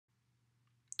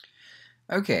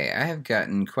Okay, I have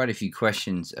gotten quite a few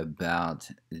questions about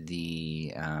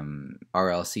the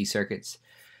RLC circuits,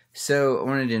 so I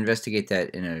wanted to investigate that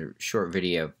in a short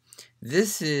video.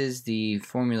 This is the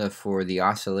formula for the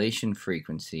oscillation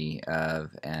frequency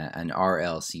of an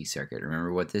RLC circuit.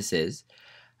 Remember what this is.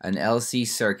 An LC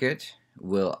circuit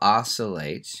will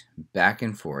oscillate back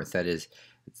and forth. That is,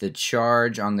 the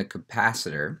charge on the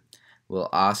capacitor will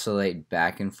oscillate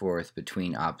back and forth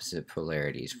between opposite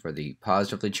polarities. For the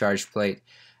positively charged plate,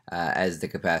 as the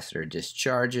capacitor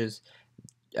discharges,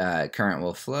 current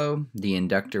will flow. The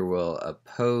inductor will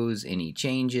oppose any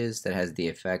changes. That has the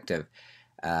effect of,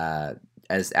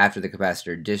 as after the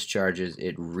capacitor discharges,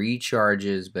 it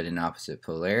recharges but in opposite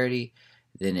polarity.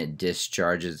 Then it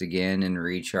discharges again and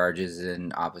recharges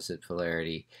in opposite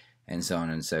polarity, and so on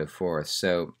and so forth.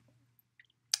 So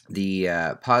the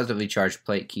positively charged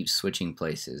plate keeps switching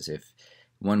places. If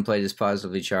one plate is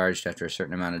positively charged after a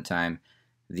certain amount of time,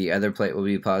 the other plate will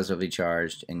be positively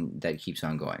charged, and that keeps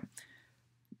on going.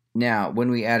 Now,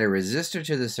 when we add a resistor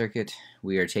to the circuit,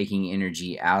 we are taking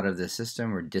energy out of the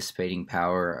system. We're dissipating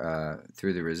power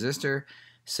through the resistor.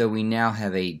 So we now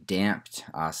have a damped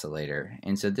oscillator.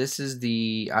 And so this is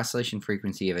the oscillation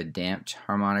frequency of a damped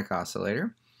harmonic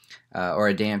oscillator, or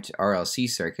a damped RLC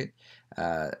circuit.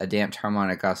 A damped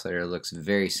harmonic oscillator looks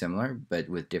very similar, but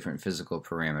with different physical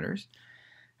parameters.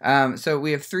 So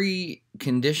we have three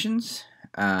conditions.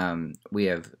 We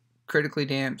have critically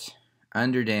damped,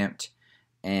 underdamped,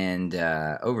 and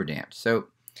overdamped. So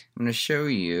I'm going to show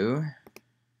you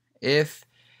if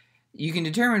you can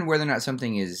determine whether or not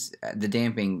something is the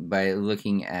damping by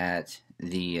looking at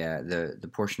the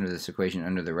portion of this equation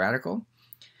under the radical.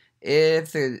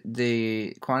 If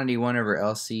the quantity 1 over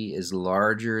LC is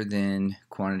larger than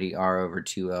quantity R over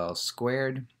 2L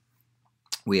squared,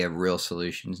 we have real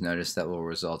solutions. Notice that will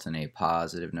result in a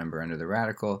positive number under the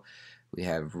radical. We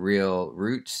have real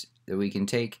roots that we can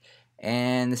take,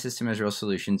 and the system has real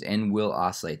solutions and will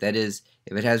oscillate. That is,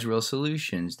 if it has real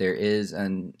solutions, there is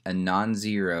a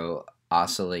non-zero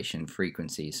oscillation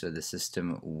frequency, so the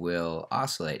system will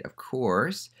oscillate. Of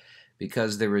course,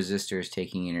 because the resistor is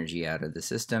taking energy out of the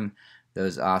system,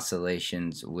 those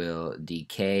oscillations will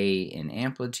decay in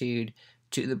amplitude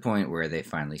to the point where they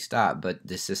finally stop, but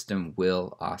the system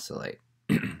will oscillate.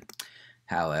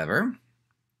 However,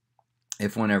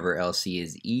 if 1 over LC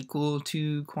is equal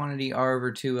to quantity R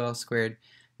over 2L squared,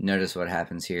 notice what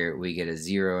happens here. We get a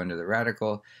 0 under the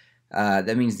radical.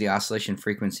 That means the oscillation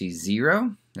frequency is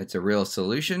 0. That's a real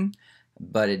solution,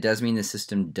 but it does mean the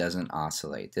system doesn't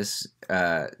oscillate. This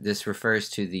refers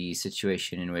to the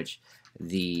situation in which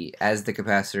as the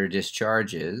capacitor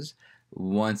discharges,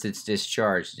 once it's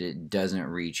discharged, it doesn't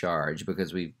recharge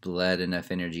because we've bled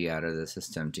enough energy out of the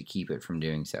system to keep it from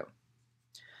doing so.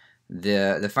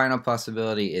 The final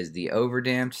possibility is the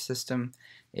overdamped system.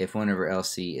 If 1 over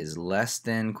LC is less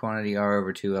than quantity R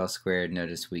over 2L squared,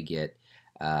 notice we get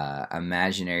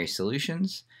imaginary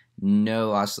solutions.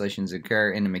 No oscillations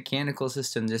occur. In a mechanical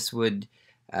system, this would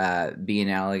be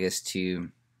analogous to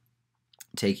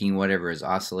taking whatever is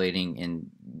oscillating and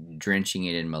drenching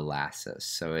it in molasses.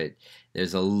 So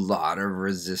there's a lot of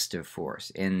resistive force.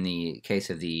 In the case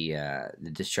of the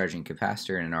discharging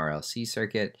capacitor in an RLC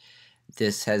circuit,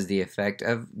 this has the effect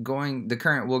of the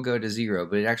current will go to 0,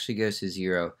 but it actually goes to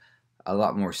 0 a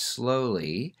lot more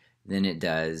slowly than it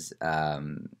does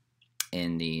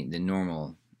in the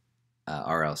normal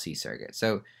RLC circuit.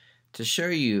 So to show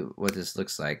you what this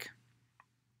looks like,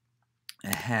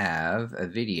 I have a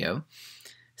video.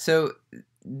 So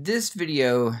this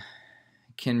video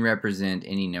can represent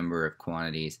any number of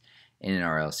quantities in an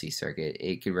RLC circuit.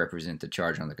 It could represent the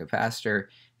charge on the capacitor.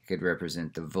 It could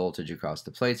represent the voltage across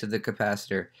the plates of the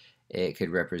capacitor. It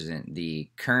could represent the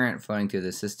current flowing through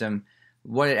the system.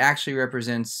 What it actually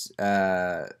represents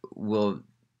the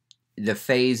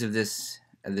phase of this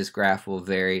graph will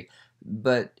vary,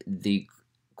 but the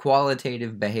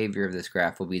qualitative behavior of this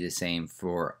graph will be the same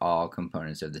for all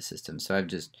components of the system. So I've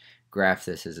just graphed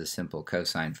this as a simple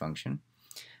cosine function.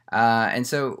 And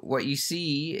so what you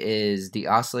see is the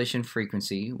oscillation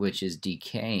frequency, which is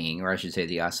decaying, or I should say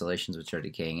the oscillations which are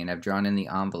decaying, and I've drawn in the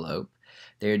envelope.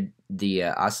 The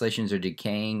oscillations are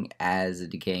decaying as a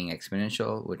decaying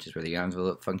exponential, which is where the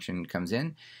envelope function comes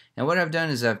in. And what I've done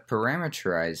is I've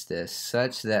parameterized this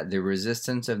such that the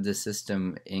resistance of the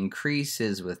system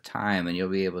increases with time, and you'll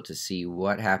be able to see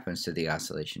what happens to the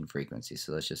oscillation frequency.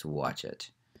 So let's just watch it.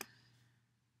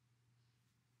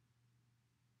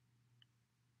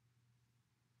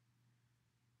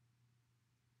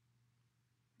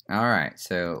 Alright,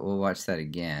 so we'll watch that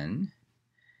again.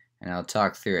 and I'll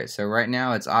talk through it. So right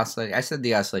now it's oscillating. I said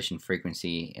the oscillation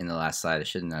frequency in the last slide. I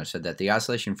shouldn't have said that. The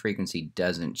oscillation frequency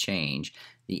doesn't change.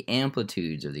 The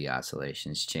amplitudes of the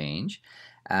oscillations change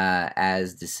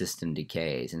as the system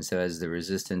decays. And so as the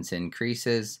resistance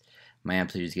increases, my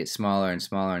amplitudes get smaller and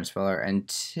smaller and smaller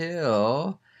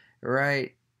until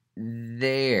right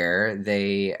there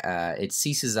it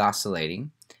ceases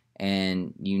oscillating,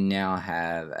 and you now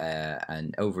have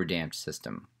an overdamped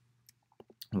system.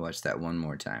 Watch that one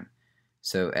more time.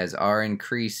 So as R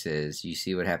increases, you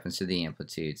see what happens to the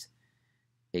amplitudes.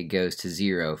 It goes to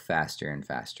 0 faster and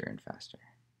faster and faster,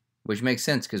 which makes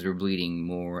sense because we're bleeding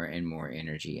more and more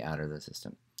energy out of the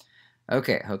system.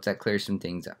 Okay, hope that clears some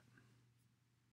things up.